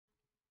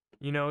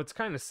You know, it's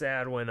kind of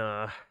sad when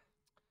I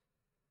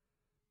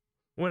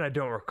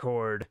don't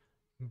record.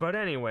 But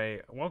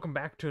anyway, welcome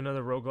back to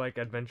another roguelike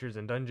Adventures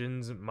in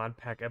Dungeons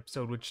Modpack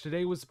episode, which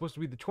today was supposed to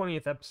be the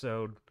 20th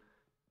episode,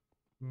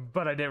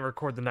 but I didn't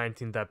record the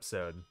 19th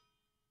episode.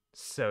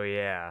 So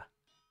yeah.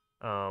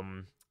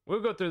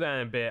 We'll go through that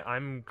in a bit.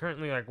 I'm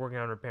currently working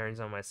on repairing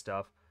some of my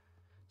stuff.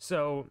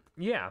 So,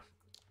 yeah.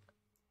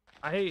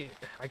 I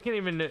don't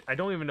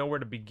even know where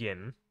to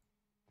begin.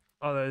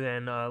 Other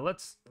than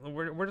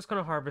we're just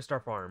gonna harvest our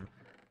farm.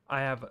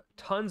 I have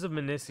tons of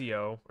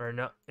Minicio, or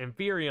not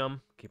Inferium.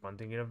 Keep on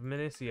thinking of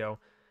Minicio.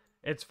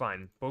 It's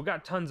fine, but we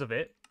got tons of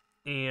it,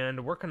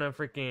 and we're gonna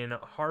freaking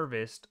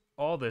harvest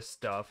all this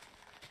stuff,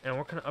 and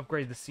we're gonna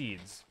upgrade the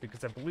seeds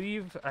because I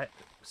believe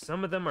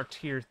some of them are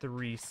tier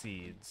 3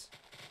 seeds.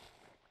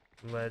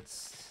 Let's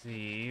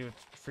see.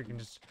 Let's freaking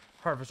just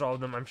harvest all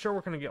of them. I'm sure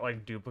we're gonna get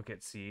like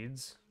duplicate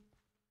seeds.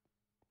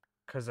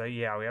 Because,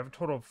 yeah, we have a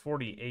total of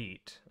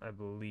 48, I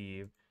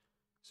believe.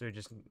 So we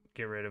just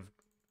get rid of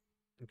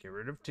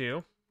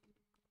 2.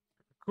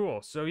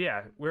 Cool. So,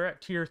 yeah, we're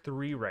at tier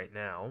 3 right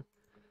now.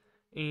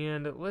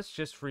 And let's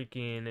just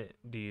freaking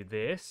do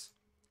this.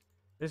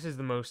 This is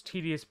the most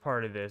tedious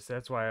part of this.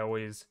 That's why I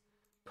always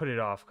put it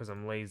off, because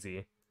I'm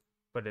lazy.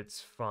 But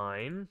it's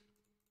fine.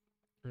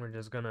 We're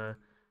just gonna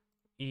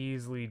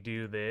easily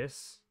do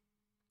this.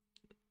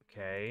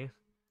 Okay.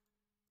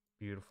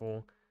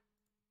 Beautiful.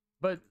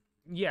 But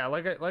yeah,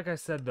 like I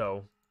said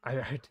though,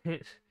 I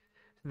didn't.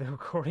 The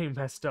recording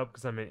messed up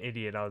because I'm an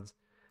idiot. I was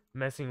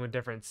messing with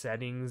different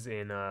settings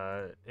in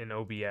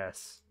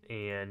OBS,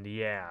 and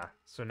yeah,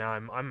 so now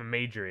I'm a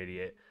major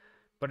idiot,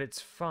 but it's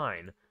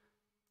fine.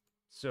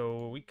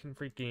 So we can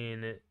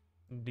freaking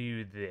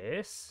do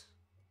this.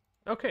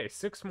 Okay,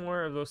 6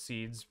 more of those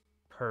seeds.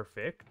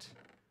 Perfect.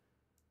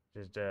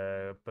 Just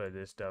put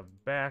this stuff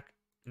back,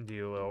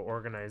 do a little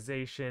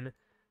organization,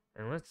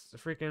 and let's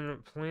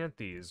freaking plant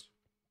these.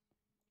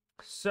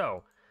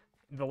 So,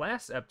 the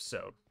last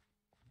episode,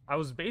 I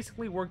was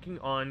basically working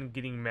on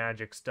getting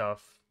magic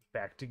stuff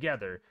back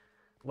together.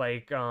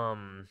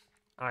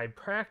 I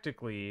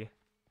practically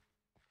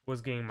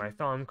was getting my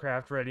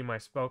Thaumcraft ready, my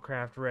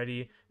Spellcraft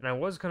ready, and I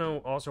was gonna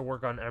also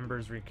work on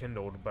Embers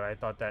Rekindled, but I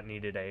thought that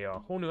needed a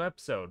whole new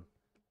episode.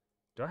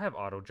 Do I have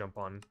auto jump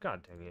on?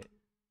 God dang it.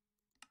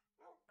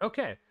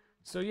 Okay,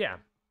 so yeah,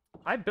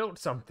 I built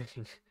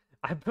something.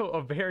 I built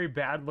a very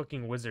bad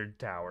looking wizard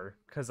tower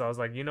because I was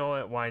like, you know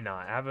what, why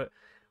not?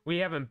 We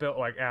haven't built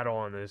at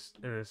all in this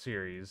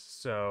series,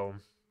 so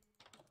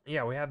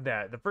yeah, we have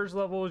that. The first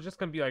level is just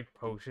gonna be like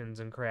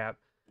potions and crap.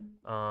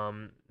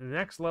 The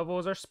next level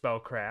is our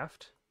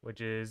spellcraft,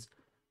 which is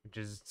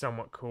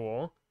somewhat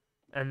cool,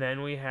 and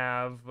then we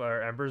have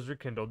our embers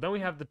rekindled. Then we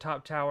have the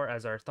top tower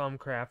as our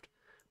Thaumcraft,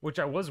 which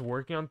I was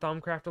working on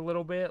Thaumcraft a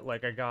little bit.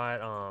 Like I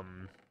got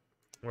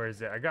where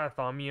is it? I got a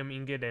thaumium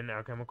ingot and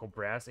alchemical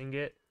brass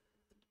ingot.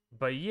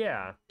 But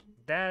yeah,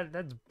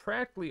 that's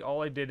practically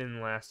all I did in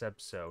the last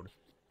episode.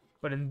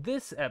 But in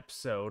this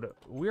episode,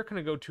 we're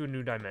gonna go to a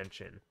new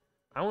dimension.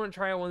 I want to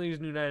try out one of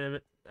these new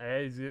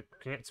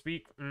can't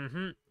speak.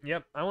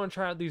 Yep, I want to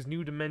try out these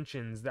new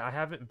dimensions that I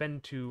haven't been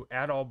to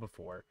at all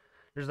before.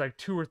 There's like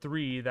 2 or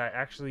 3 that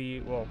actually,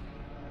 well,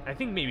 I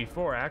think maybe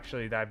 4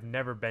 actually that I've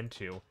never been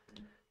to.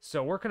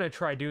 So we're gonna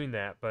try doing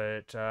that,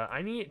 but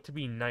I need it to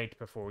be night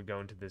before we go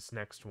into this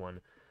next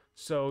one.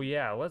 So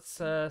yeah,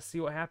 let's see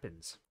what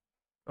happens.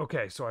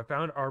 Okay, so I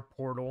found our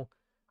portal.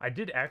 I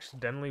did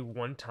accidentally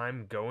one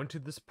time go into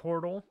this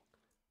portal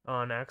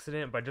on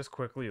accident, but I just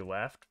quickly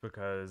left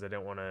because I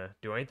didn't want to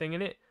do anything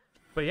in it.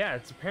 But yeah,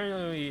 it's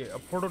apparently a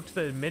portal to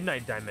the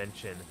midnight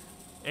dimension.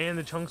 And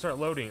the chunks aren't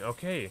loading.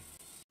 Okay.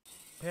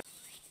 I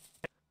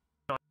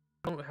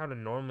don't know how to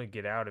normally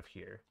get out of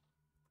here.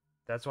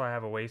 That's why I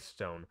have a waste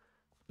stone.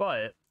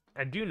 But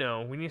I do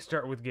know we need to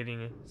start with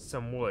getting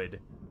some wood.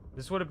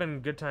 This would have been a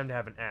good time to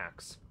have an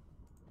axe.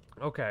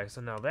 Okay,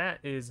 so now that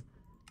is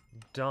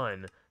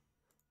done.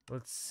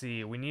 Let's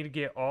see, we need to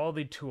get all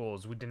the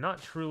tools. We did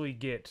not truly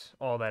get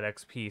all that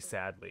XP,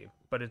 sadly,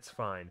 but it's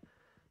fine.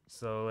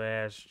 So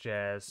let's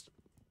just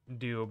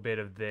do a bit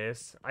of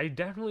this. I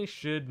definitely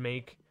should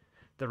make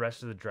the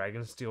rest of the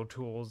dragon steel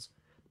tools,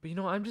 but you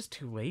know, I'm just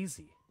too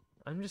lazy.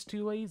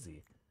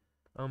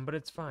 But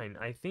it's fine.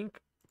 I think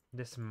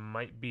this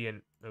might be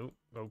oh,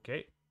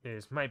 okay.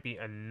 This might be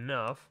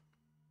enough.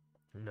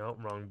 No,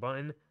 wrong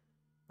button.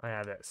 I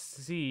have that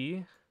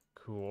C.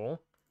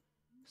 Cool.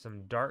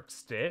 Some dark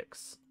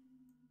sticks.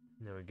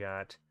 Then we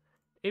got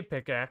a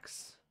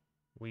pickaxe.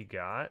 We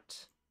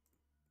got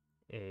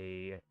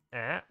a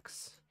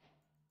axe.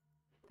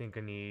 I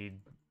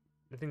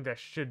think that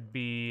should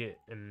be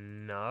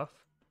enough.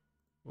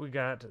 We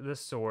got the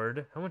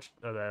sword. How much?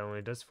 Oh, that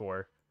only does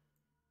 4.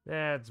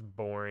 That's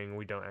boring.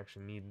 We don't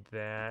actually need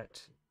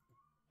that.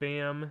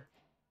 Bam.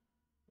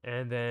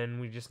 And then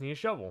we just need a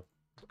shovel.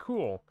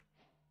 Cool.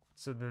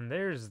 So then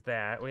there's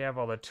that. We have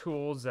all the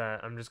tools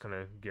that I'm just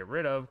gonna get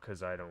rid of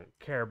because I don't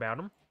care about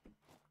them.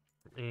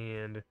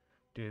 And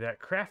do that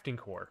crafting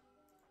core.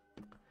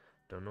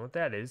 Don't know what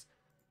that is.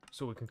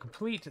 So we can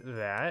complete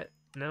that.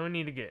 Now we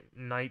need to get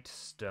night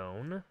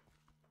stone.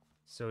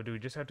 So do we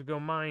just have to go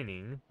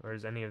mining? Or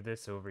is any of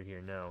this over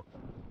here? No.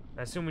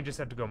 I assume we just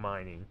have to go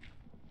mining.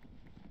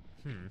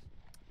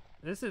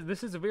 This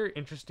is a very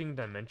interesting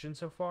dimension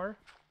so far.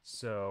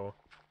 So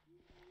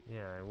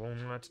yeah, I will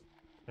not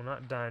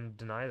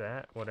deny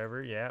that.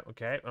 Whatever. Yeah.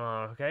 Okay.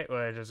 Okay. Well,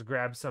 I just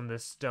grab some of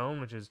this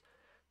stone, which is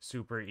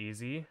super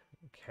easy.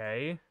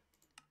 Okay.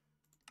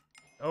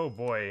 Oh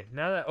boy.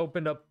 Now that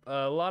opened up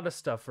a lot of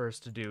stuff for us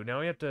to do. Now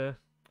we have to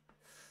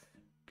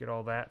get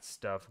all that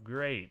stuff.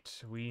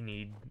 Great. We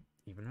need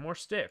even more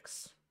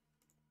sticks.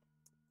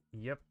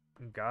 Yep.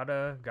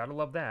 Gotta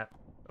love that.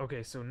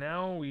 Okay, so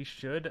now we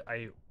should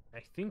I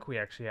think we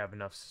actually have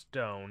enough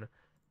stone.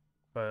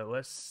 But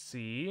let's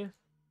see.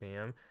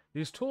 Bam.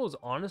 These tools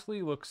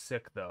honestly look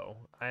sick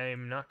though.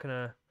 I'm not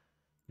gonna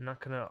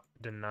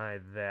deny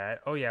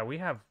that. Oh yeah, we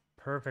have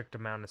perfect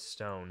amount of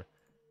stone.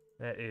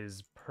 That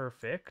is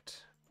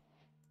perfect.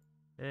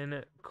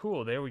 And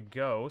cool, there we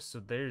go. So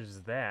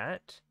there's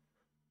that.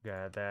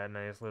 Got that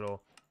nice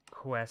little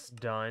quest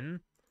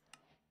done.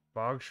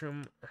 Bog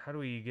shroom, how do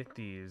we get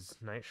these?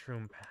 Night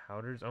shroom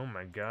powders? Oh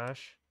my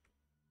gosh.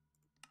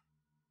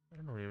 I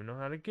don't even know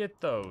how to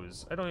get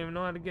those. I don't even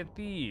know how to get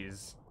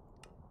these.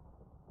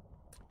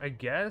 I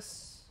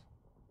guess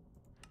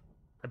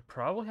I'd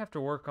probably have to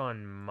work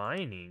on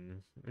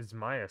mining, is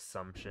my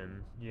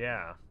assumption.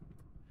 Yeah.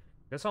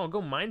 Guess I'll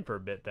go mine for a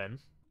bit then.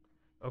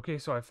 Okay,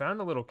 so I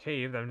found a little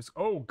cave that I'm just...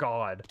 Oh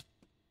god!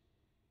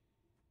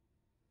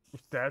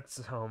 That's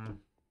a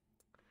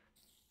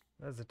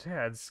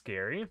tad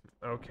scary.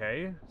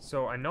 Okay,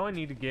 so I know I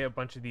need to get a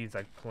bunch of these,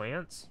 like,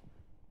 plants.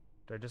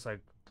 Do I just, like,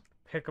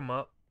 pick them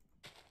up?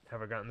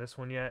 Have I gotten this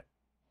one yet?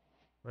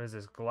 What is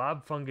this?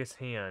 Glob fungus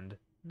hand.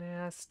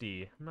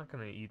 Nasty. I'm not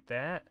gonna eat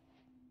that.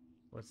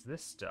 What's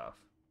this stuff?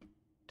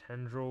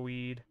 Tendril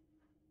weed.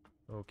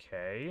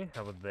 Okay,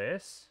 how about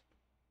this?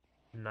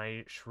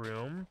 Night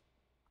shroom.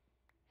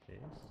 This.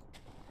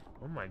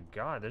 Oh my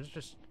god, there's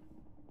just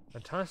a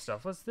ton of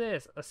stuff. What's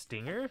this? A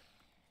stinger?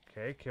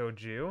 Okay,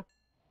 killed you.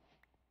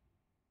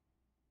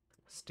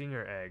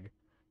 Stinger egg.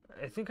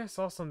 I think I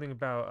saw something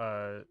about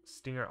a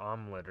stinger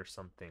omelet or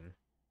something.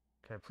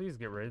 Can I please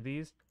get rid of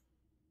these?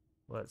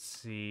 Let's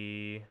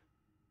see.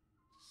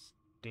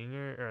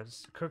 Stinger or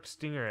cooked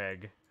stinger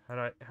egg. How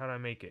do I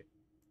make it?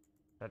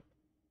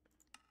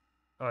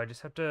 Oh, I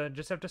just have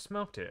to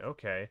smelt it.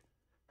 Okay.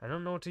 I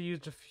don't know what to use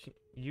to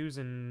use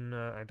in.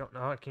 I don't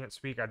know. I can't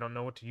speak. I don't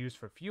know what to use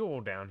for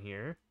fuel down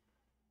here.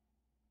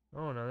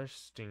 Oh, another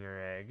stinger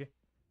egg.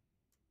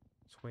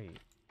 So wait.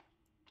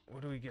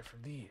 What do we get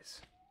from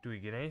these? Do we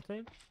get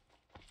anything?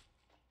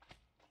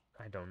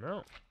 I don't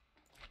know.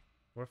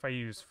 What if I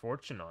use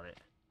fortune on it?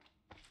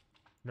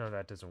 No,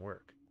 that doesn't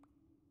work.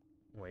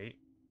 Wait.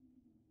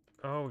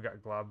 Oh, we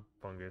got glob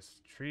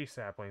fungus. Tree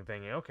sapling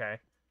thingy. Okay.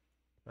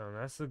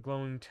 That's the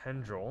glowing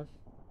tendril.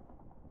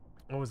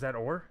 Oh, was that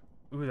ore?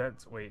 Ooh,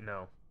 that's... Wait,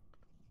 no.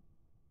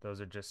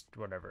 Those are just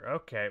whatever.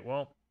 Okay,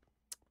 well,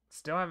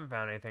 still haven't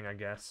found anything, I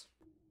guess.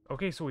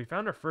 Okay, so we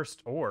found our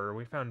first ore.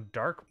 We found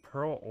dark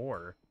pearl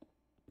ore.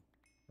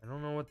 I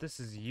don't know what this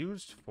is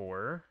used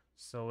for.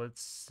 So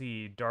let's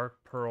see. Dark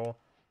pearl.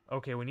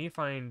 Okay, we need to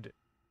find...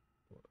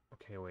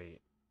 Okay,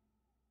 wait.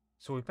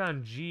 So we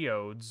found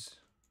geodes.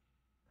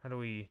 How do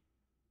we...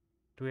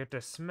 Do we have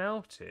to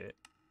smelt it?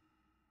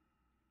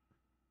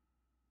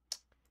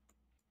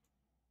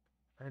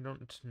 I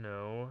don't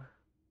know.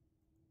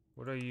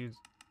 What do I use?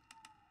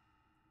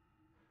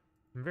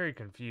 I'm very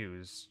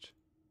confused.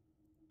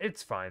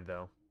 It's fine,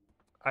 though.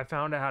 I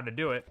found out how to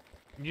do it.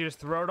 You just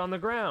throw it on the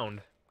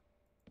ground.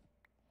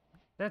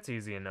 That's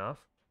easy enough.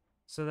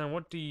 So then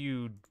what do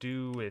you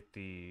do with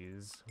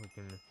these? We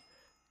can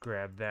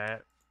grab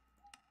that.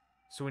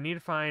 So we need to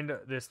find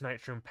this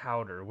nitrum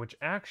powder, which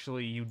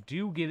actually you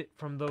do get it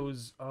from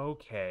those...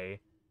 Okay.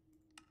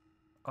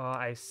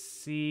 I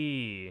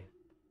see.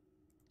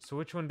 So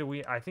which one do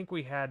we... I think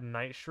we had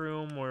night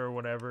shroom or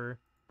whatever.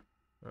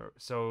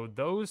 So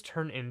those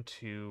turn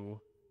into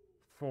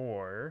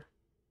 4.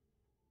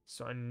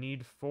 So I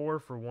need 4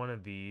 for one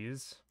of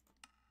these.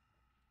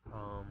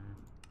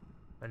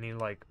 I need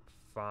like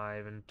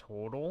 5 in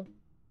total.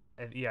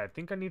 And yeah, I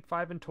think I need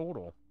 5 in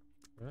total.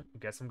 Well, I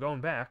guess I'm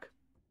going back.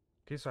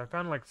 Okay, so I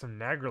found like some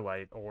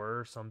nagrolite ore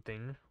or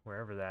something,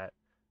 wherever that.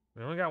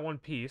 We only got 1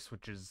 piece,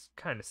 which is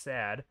kind of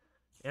sad.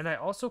 And I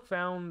also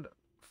found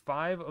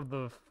 5 of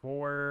the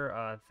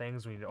 4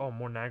 things we need. Oh,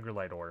 more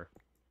nagrolite ore.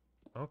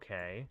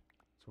 Okay.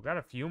 So we got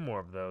a few more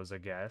of those, I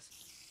guess.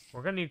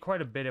 We're gonna need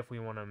quite a bit if we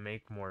want to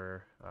make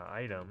more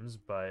items,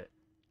 but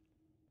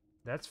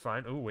that's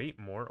fine. Oh, wait,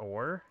 more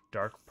ore.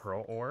 Dark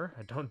pearl ore.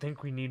 I don't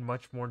think we need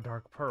much more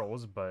dark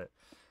pearls, but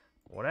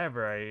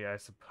whatever, I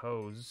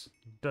suppose.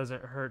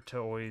 Doesn't hurt to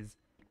always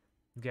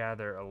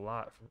gather a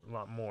lot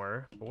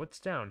more. But what's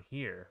down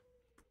here?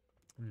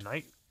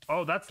 Night.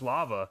 Oh, that's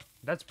lava.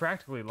 That's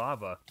practically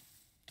lava.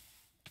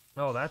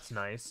 Oh, that's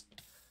nice.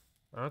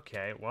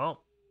 Okay,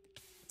 well.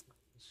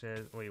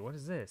 Wait, what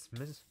is this?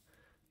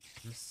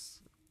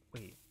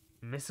 Wait,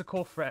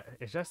 mystical fret.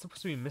 Is that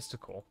supposed to be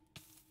mystical?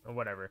 Or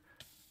whatever.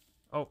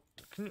 Oh,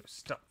 can you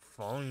stop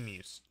following me,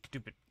 you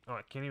stupid... Oh,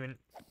 I can't even...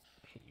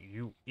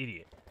 You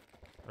idiot.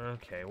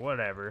 Okay,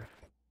 whatever.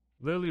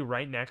 Literally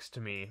right next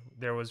to me,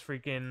 there was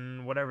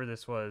freaking... Whatever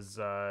this was,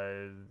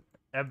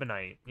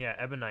 ebonite. Yeah,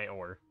 ebonite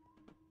ore.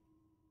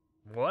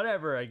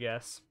 Whatever, I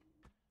guess.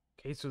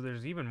 Okay, so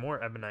there's even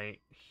more ebonite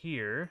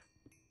here.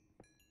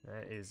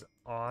 That is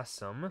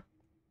awesome.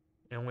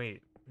 And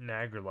wait,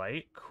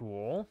 nagrolite.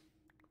 Cool.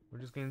 We're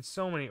just getting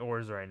so many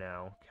ores right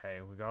now. Okay,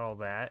 we got all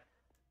that.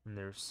 And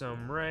there's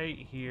some right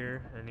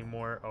here. Any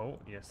more? Oh,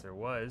 yes, there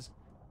was.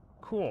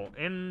 Cool.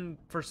 And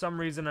for some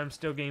reason, I'm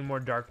still getting more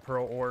dark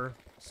pearl ore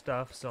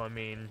stuff. So, I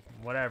mean,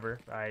 whatever.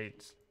 I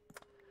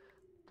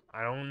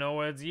don't know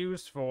what it's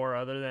used for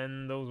other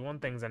than those one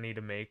things I need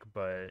to make.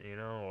 But, you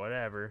know,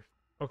 whatever.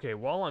 Okay,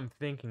 while I'm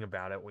thinking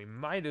about it, we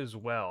might as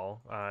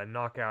well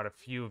knock out a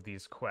few of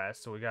these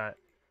quests. So we got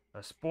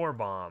a spore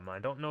bomb. I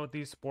don't know what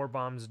these spore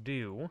bombs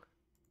do,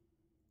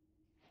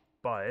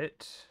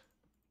 but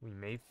we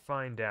may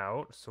find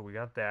out. So we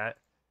got that.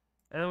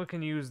 And then we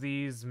can use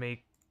these,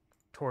 make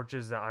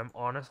torches that I'm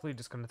honestly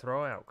just going to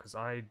throw out. Because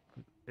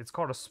it's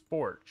called a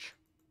sporch.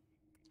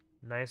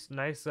 Nice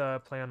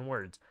play on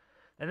words.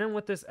 And then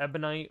with this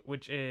ebonite,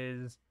 which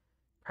is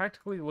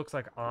practically looks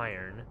like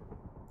iron,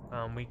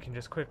 we can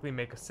just quickly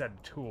make a set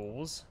of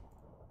tools.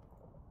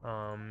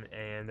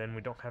 And then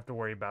we don't have to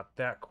worry about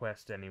that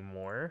quest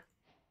anymore.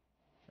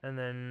 And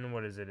then,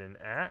 what is it, an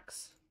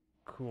axe?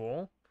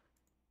 Cool.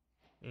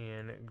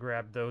 And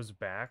grab those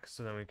back,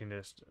 so then we can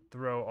just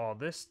throw all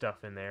this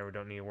stuff in there. We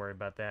don't need to worry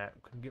about that.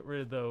 We can get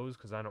rid of those,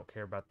 because I don't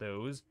care about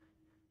those.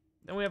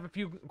 Then we have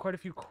quite a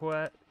few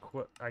quests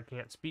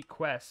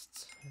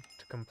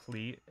to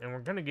complete. And we're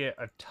going to get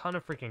a ton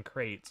of freaking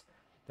crates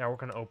that we're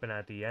going to open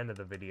at the end of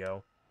the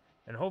video.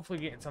 And hopefully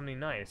get something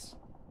nice.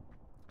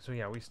 So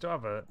yeah, we still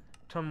have a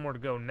ton more to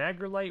go.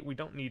 Nagrolite, we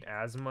don't need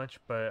as much,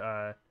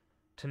 but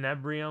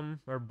tenebrium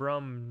or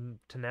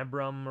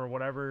tenebrum or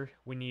whatever,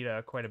 we need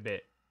quite a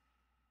bit.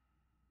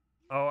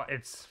 Oh,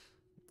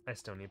 I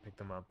still need to pick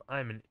them up.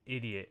 I'm an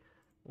idiot.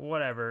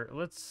 Whatever.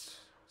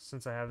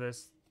 Since I have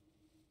this.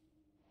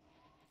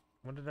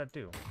 What did that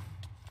do?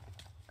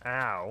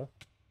 Ow.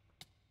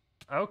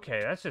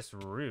 Okay, that's just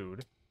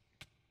rude.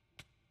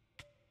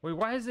 Wait,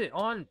 why is it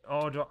on?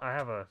 Oh, I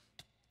have a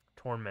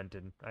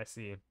tormented. I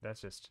see.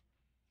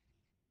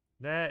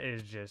 That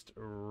is just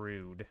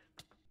rude.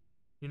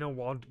 You know,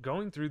 while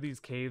going through these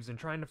caves and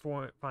trying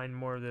to find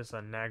more of this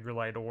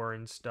nagrolite ore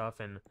and stuff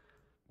and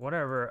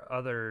whatever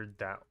other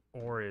that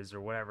ore is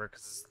or whatever,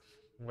 because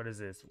what is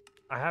this?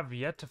 I have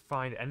yet to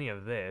find any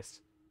of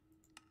this.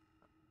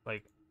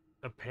 Like,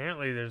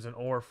 apparently there's an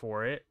ore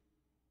for it.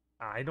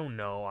 I don't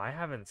know. I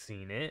haven't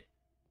seen it.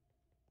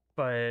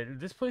 But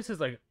this place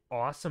is like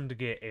awesome to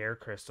get air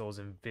crystals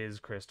and viz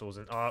crystals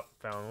and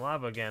found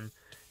lava again.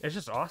 It's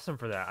just awesome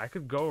for that. I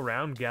could go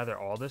around, gather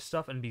all this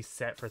stuff, and be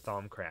set for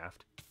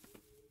Thaumcraft.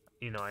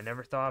 You know, I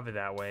never thought of it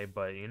that way,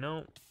 but you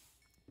know,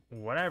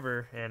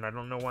 whatever. And I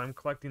don't know why I'm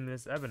collecting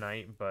this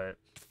ebonite, but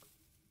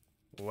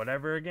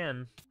whatever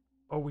again.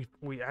 Oh,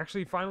 we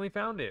actually finally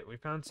found it. We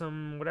found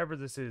some, whatever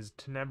this is,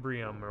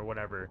 tenebrium or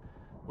whatever,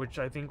 which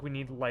I think we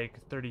need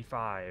like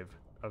 35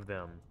 of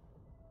them.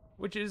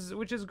 Which is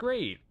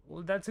great.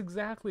 Well, that's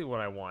exactly what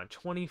I want.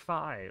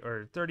 25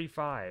 or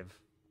 35.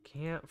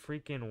 Can't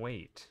freaking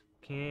wait.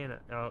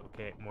 Oh,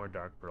 okay, more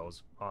dark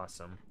pearls.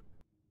 Awesome.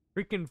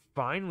 Freaking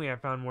finally I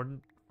found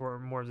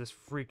more of this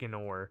freaking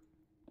ore.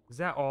 Is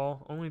that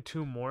all? Only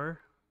 2 more?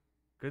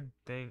 Good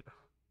thing.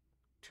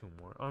 2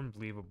 more.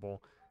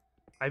 Unbelievable.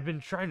 I've been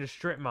trying to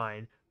strip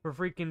mine for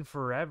freaking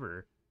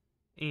forever.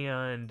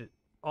 And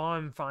all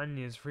I'm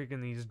finding is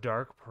freaking these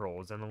dark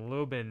pearls and a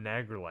little bit of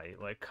nagrolite.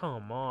 Like,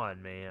 come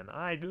on, man.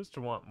 I just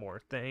want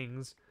more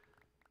things.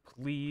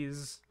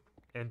 Please.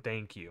 And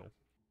thank you.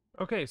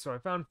 Okay, so I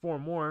found 4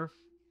 more,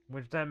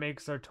 which that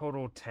makes our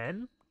total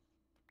 10.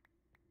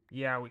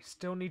 Yeah, we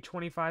still need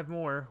 25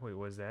 more. Wait,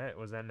 was that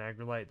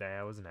nagrolite?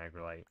 That was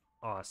nagrolite.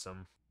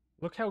 Awesome.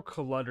 Look how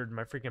cluttered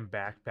my freaking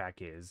backpack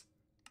is.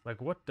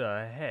 Like, what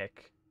the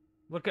heck?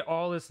 Look at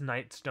all this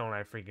nightstone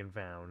I freaking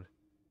found.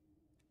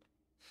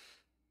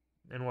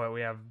 And what,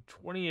 we have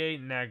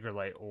 28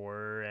 nagrolite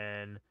ore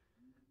and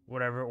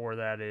whatever ore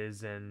that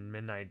is and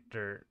midnight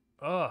dirt.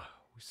 Ugh,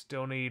 we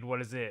still need,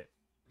 what is it?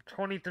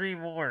 23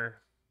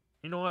 more.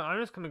 You know what, I'm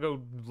just gonna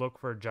go look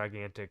for a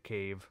gigantic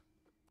cave.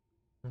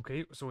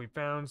 Okay, so we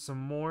found some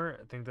more.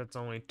 I think that's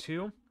only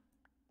 2.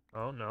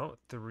 Oh, no,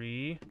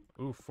 3.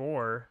 Ooh,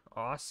 4.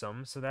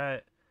 Awesome. So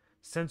that,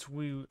 since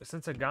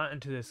I got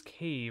into this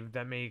cave,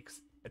 that makes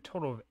a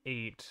total of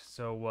 8.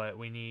 So what,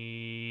 we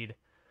need...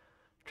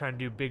 Trying to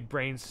do big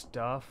brain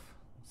stuff.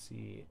 Let's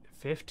see,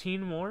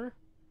 15 more?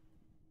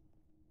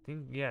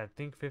 I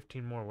think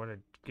 15 more. What a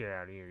get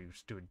out of here, you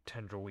stupid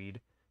tendrilweed.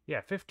 Yeah,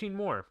 15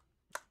 more.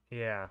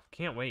 Yeah,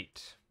 can't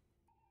wait.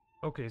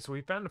 Okay, so we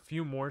found a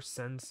few more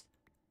since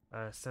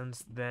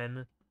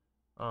then.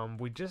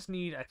 We just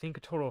need, I think,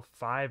 a total of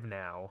 5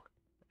 now,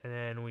 and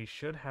then we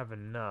should have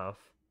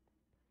enough.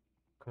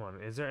 Come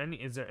on, is there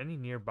any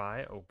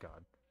nearby? Oh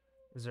God,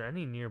 is there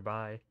any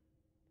nearby?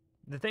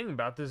 The thing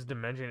about this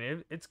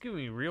dimension, it's giving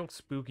me real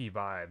spooky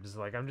vibes.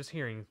 Like, I'm just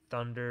hearing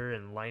thunder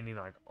and lightning,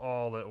 like,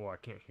 all the... Well, I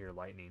can't hear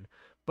lightning.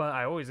 But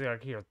I always,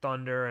 like, hear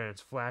thunder, and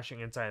it's flashing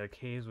inside the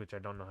caves, which I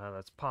don't know how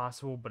that's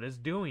possible, but it's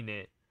doing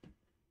it.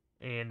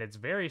 And it's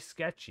very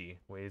sketchy.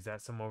 Wait, is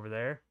that some over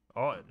there?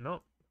 Oh,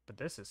 no. But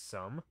this is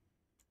some.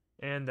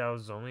 And that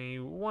was only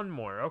one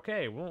more.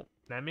 Okay, well,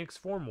 that makes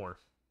 4 more.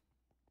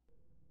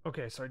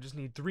 Okay, so I just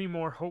need 3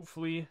 more.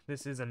 Hopefully,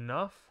 this is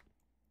enough.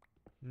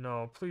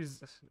 No,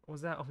 please.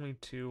 Was that only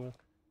 2?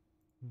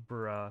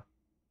 Bruh.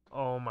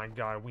 Oh my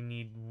god, we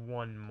need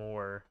 1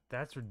 more.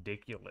 That's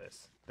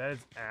ridiculous. That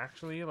is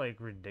actually, like,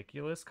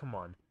 ridiculous. Come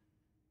on.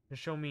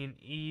 Just show me an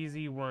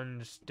easy one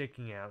just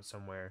sticking out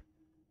somewhere.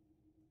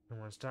 I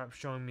want to stop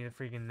showing me the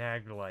freaking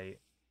Nagrolite.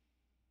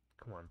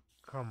 Come on.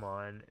 Come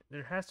on.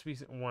 There has to be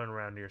one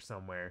around here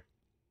somewhere.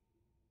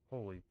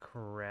 Holy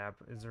crap.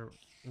 Is there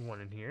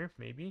one in here?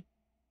 Maybe?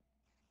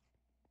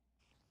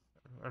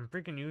 I'm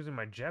freaking using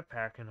my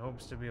jetpack in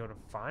hopes to be able to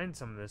find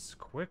some of this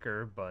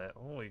quicker, but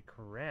holy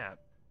crap.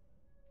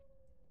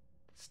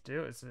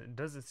 Still, it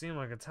doesn't seem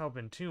like it's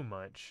helping too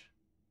much.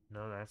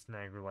 No, that's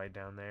Nagrolite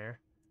down there.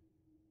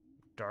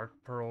 Dark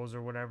pearls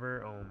or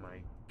whatever. Oh my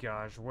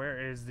gosh, where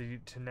is the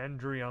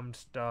Tenendrium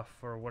stuff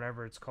or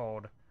whatever it's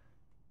called?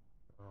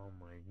 Oh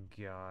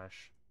my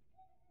gosh.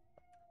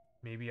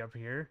 Maybe up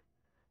here?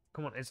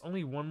 Come on, it's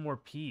only 1 more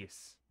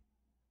piece.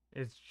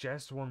 It's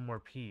just 1 more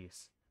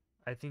piece.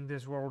 I think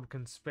this world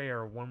can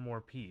spare 1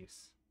 more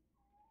piece.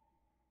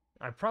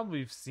 I've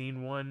probably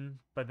seen one,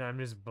 but I'm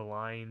just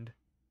blind,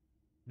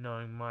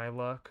 knowing my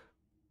luck.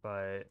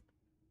 But...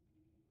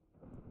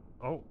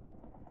 oh,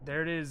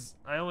 there it is.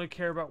 I only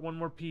care about 1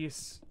 more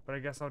piece, but I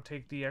guess I'll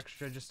take the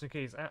extra just in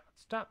case. Ah,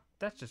 stop.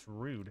 That's just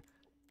rude.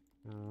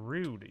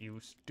 Rude, you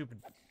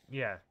stupid...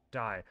 yeah,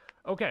 die.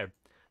 Okay,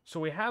 so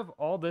we have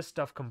all this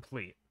stuff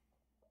complete.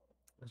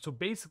 So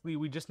basically,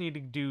 we just need to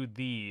do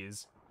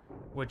these,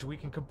 which we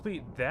can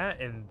complete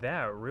that and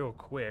that real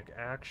quick,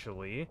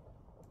 actually.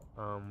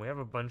 We have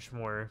a bunch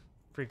more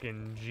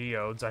freaking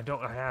geodes. I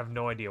have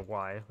no idea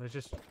why. Let's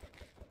just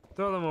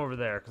throw them over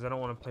there, because I don't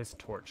want to place a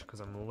torch, because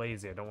I'm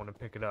lazy. I don't want to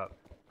pick it up.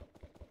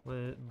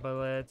 But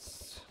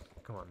let's...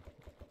 come on.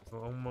 It's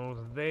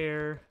almost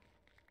there.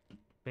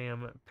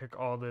 Bam, pick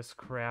all this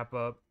crap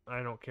up.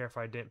 I don't care if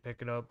I didn't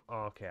pick it up.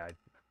 Oh, okay, I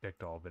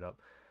picked all of it up.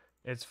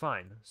 It's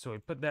fine. So we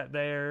put that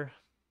there.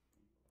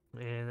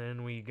 And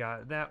then we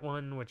got that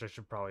one, which I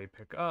should probably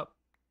pick up.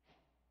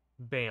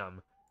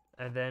 Bam.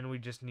 And then we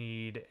just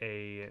need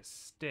a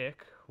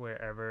stick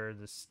wherever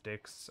the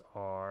sticks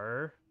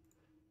are.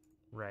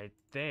 Right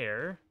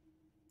there.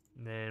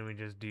 And then we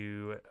just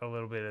do a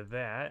little bit of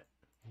that.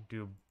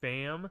 Do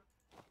bam.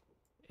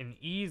 And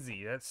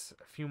easy. That's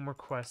a few more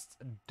quests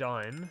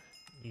done.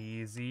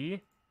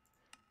 Easy.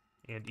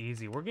 And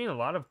easy. We're getting a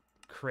lot of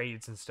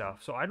crates and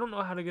stuff. So I don't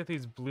know how to get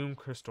these bloom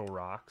crystal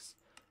rocks.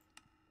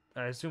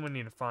 I assume I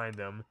need to find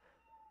them.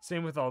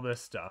 Same with all this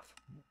stuff.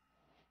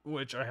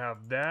 Which I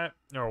have that.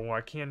 Or, well,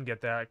 I can get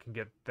that. I can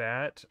get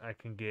that. I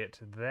can get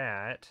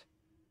that.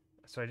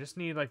 So I just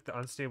need, like, the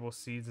unstable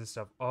seeds and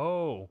stuff.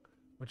 Oh!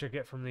 Which I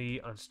get from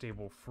the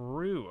unstable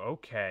fruit.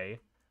 Okay.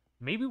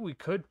 Maybe we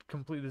could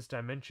complete this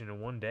dimension in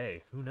 1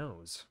 day. Who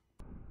knows?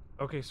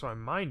 Okay, so I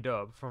mined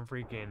up from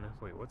freaking...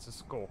 wait, what's a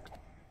skulk?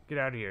 Get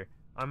out of here.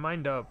 I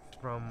mined up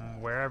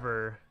from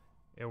wherever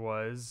it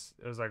was.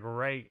 It was, like,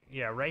 right...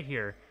 yeah, right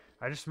here.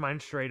 I just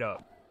mined straight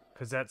up,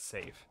 because that's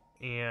safe.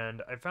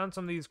 And I found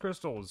some of these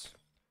crystals.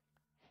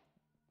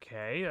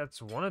 Okay,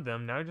 that's one of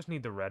them. Now I just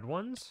need the red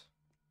ones.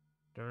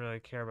 Don't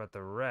really care about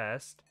the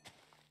rest.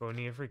 But we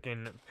need to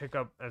freaking pick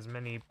up as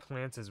many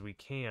plants as we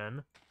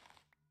can.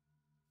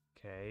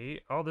 Okay.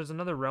 Oh, there's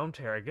another realm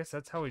tear. I guess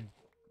that's how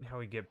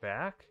we get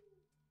back.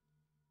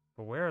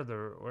 But where are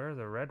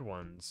the red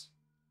ones?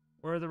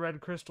 Where are the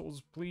red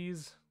crystals,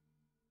 please?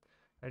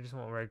 I just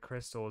want red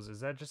crystals.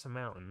 Is that just a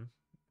mountain?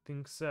 I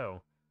think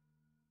so.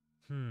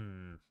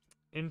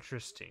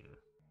 Interesting.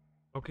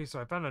 Okay, so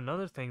I found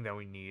another thing that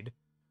we need,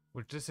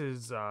 which this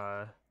is,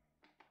 how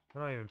do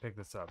I even pick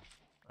this up?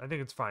 I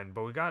think it's fine,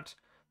 but we got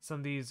some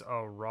of these,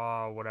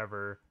 raw,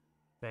 whatever,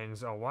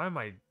 things. Oh, why am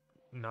I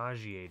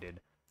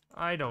nauseated?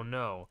 I don't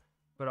know,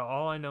 but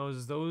all I know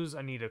is those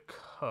I need to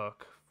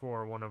cook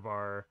for one of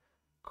our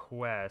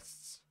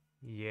quests.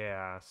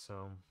 Yeah,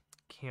 so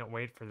can't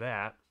wait for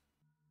that.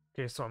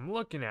 Okay, so I'm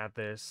looking at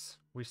this.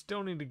 We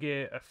still need to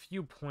get a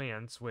few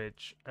plants,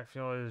 which I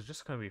feel is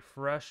just going to be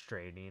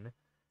frustrating.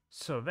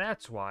 So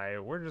that's why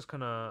we're just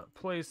going to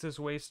place this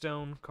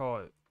waystone, call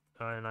it,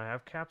 and I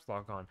have caps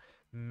lock on,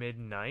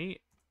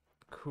 midnight.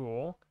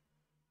 Cool.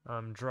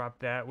 Drop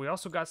that. We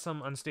also got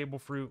some unstable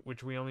fruit,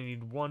 which we only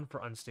need 1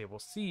 for unstable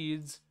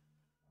seeds.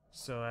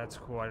 So that's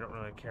cool. I don't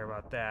really care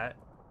about that.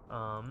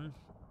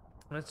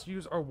 Let's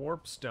use our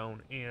warp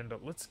stone, and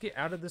let's get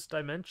out of this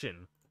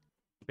dimension.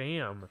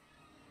 Bam.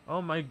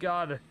 Oh my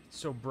god, it's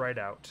so bright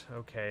out.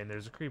 Okay, and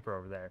there's a creeper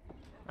over there.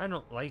 I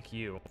don't like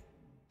you.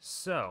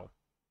 So,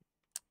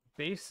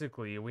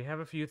 basically, we have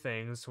a few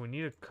things. So we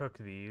need to cook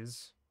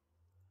these.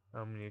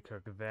 We need to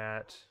cook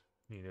that.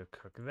 Need to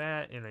cook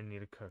that, and I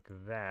need to cook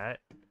that.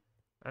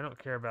 I don't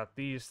care about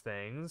these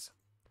things.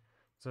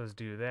 So let's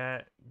do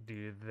that,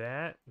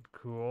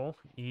 cool,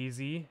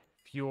 easy,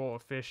 fuel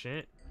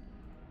efficient.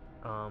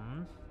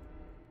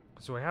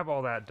 So we have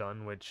all that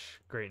done,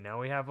 which, great, now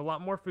we have a lot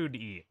more food to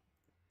eat.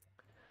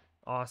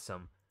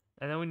 Awesome.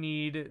 And then we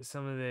need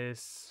some of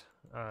this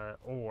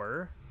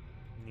ore.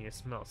 We need to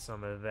smelt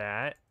some of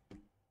that.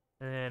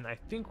 And I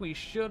think we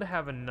should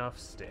have enough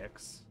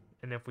sticks.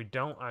 And if we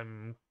don't,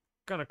 I'm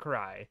gonna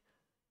cry.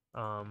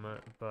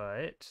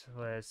 But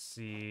let's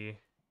see.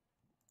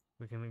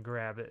 We can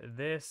grab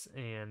this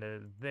and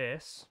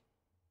this.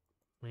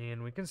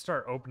 And we can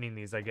start opening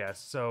these, I guess.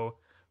 So,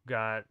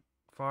 got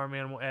farm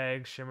animal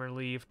egg, shimmer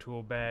leaf,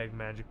 tool bag,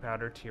 magic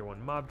powder, tier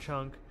 1 mob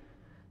chunk,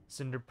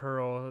 cinder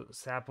pearl,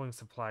 sapling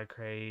supply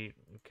crate.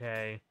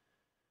 Okay.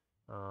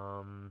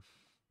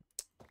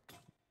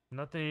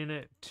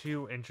 Nothing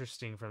too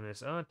interesting from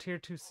this. Oh, tier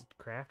 2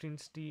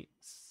 crafting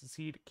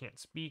seed. Can't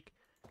speak.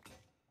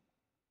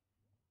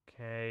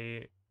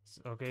 Okay.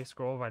 Okay,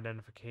 scroll of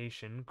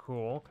identification.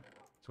 Cool.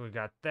 So we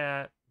got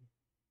that.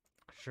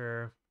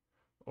 Sure.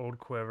 Old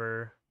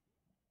quiver.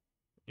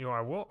 You know,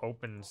 I will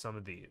open some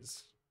of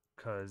these,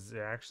 because it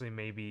actually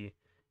may be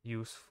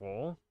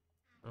useful.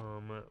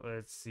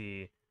 Let's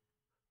see.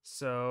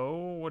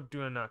 So, what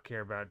do I not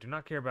care about? Do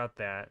not care about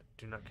that.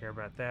 Do not care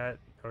about that,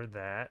 or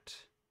that,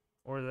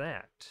 or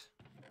that.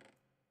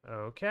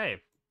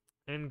 Okay.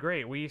 And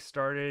great, we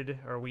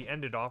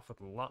ended off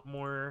with a lot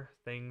more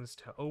things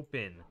to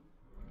open.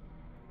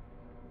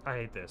 I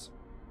hate this.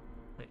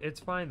 It's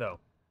fine, though.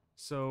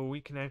 So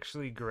we can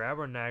actually grab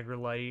our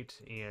Nagrolite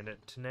and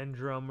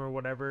Tenendrum or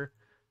whatever,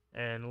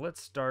 and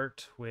let's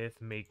start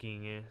with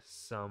making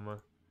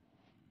some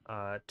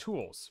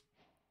tools.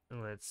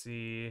 And let's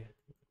see,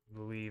 I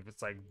believe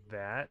it's like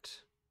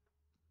that.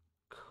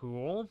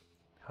 Cool.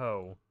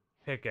 Hoe,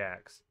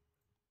 pickaxe,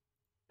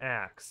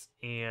 axe,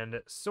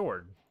 and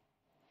sword.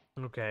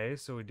 Okay,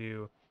 so we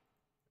do,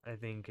 I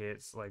think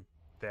it's like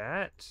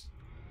that.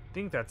 I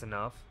think that's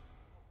enough.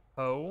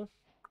 Hoe,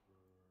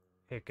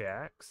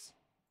 pickaxe,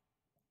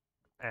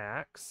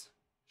 axe,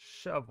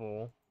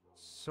 shovel,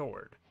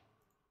 sword.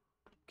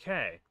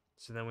 Okay,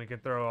 so then we can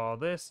throw all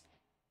this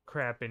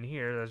crap in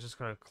here that's just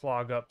going to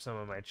clog up some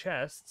of my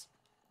chests.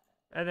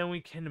 And then we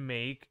can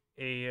make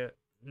a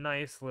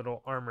nice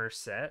little armor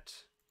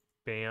set.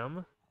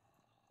 Bam.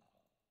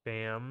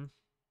 Bam.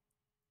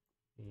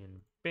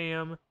 And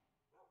bam.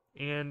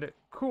 And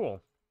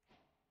cool.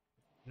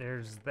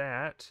 There's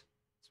that.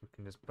 So we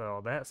can just put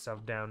all that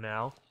stuff down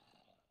now.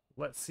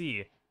 Let's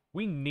see.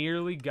 We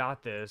nearly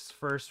got this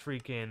first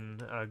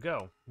freaking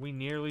go. We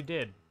nearly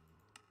did.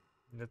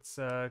 That's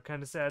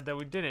kind of sad that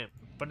we didn't,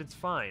 but it's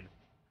fine.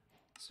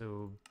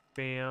 So,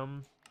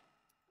 bam.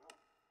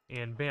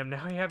 And bam,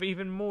 now I have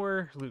even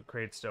more loot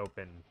crates to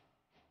open.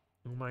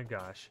 Oh my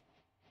gosh.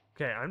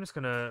 Okay, I'm just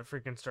gonna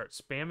freaking start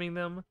spamming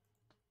them.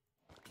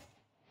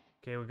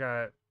 Okay, we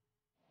got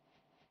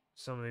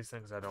some of these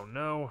things I don't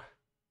know.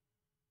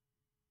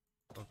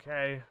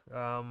 Okay,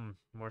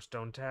 more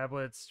stone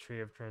tablets,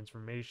 tree of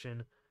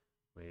transformation.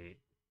 Wait.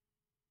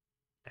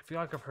 I feel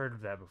like I've heard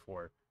of that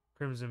before.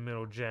 Crimson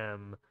middle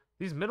gem.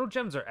 These middle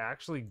gems are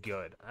actually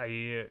good.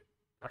 I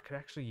could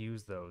actually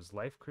use those.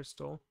 Life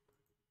crystal.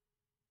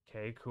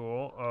 Okay,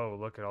 cool. Oh,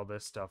 look at all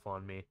this stuff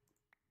on me.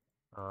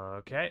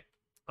 Okay.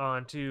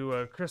 On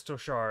to crystal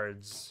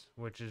shards,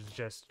 which is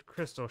just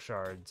crystal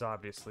shards,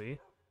 obviously.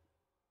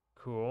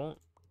 Cool.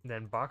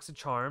 Then box of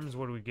charms.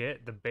 What do we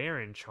get? The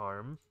Baron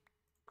charm.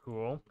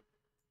 Cool.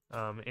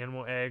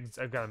 Animal eggs.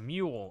 I've got a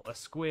mule, a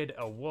squid,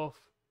 a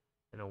wolf,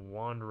 and a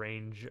wand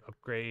range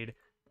upgrade.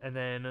 And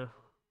then,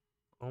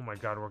 oh my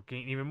god, we're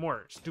getting even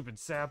more stupid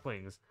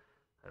saplings.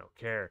 I don't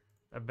care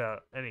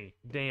about any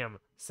damn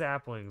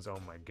saplings. Oh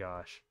my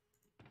gosh.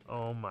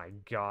 Oh my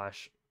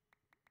gosh.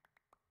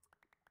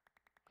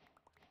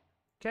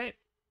 Okay,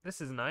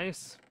 this is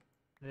nice.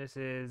 This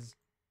is...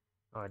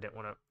 Oh, I didn't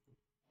want to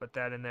put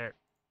that in there.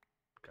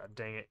 God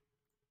dang it.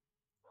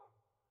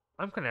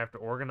 I'm gonna have to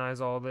organize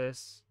all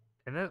this,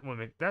 and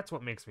that's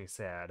what makes me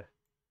sad.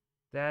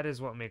 That is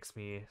what makes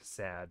me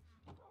sad.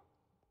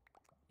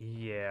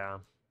 Yeah.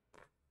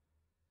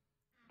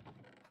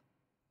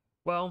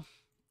 Well,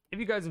 if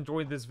you guys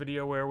enjoyed this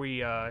video where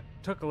we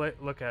took a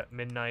look at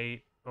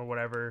Midnight or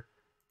whatever,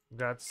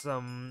 got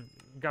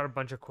a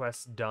bunch of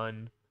quests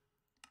done,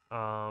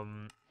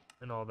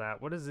 and all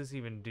that. What does this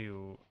even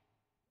do?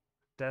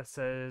 Death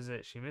says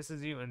that she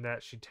misses you and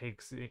that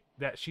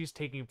she's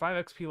taking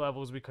 5 XP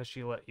levels because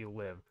she let you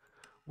live.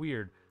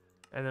 Weird.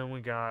 And then we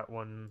got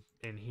one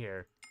in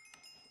here.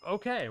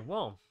 Okay,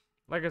 well,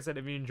 like I said,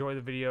 if you enjoy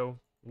the video,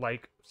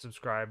 like,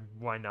 subscribe,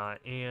 why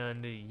not?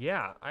 And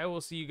yeah, I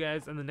will see you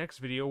guys in the next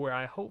video where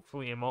I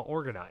hopefully am all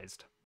organized.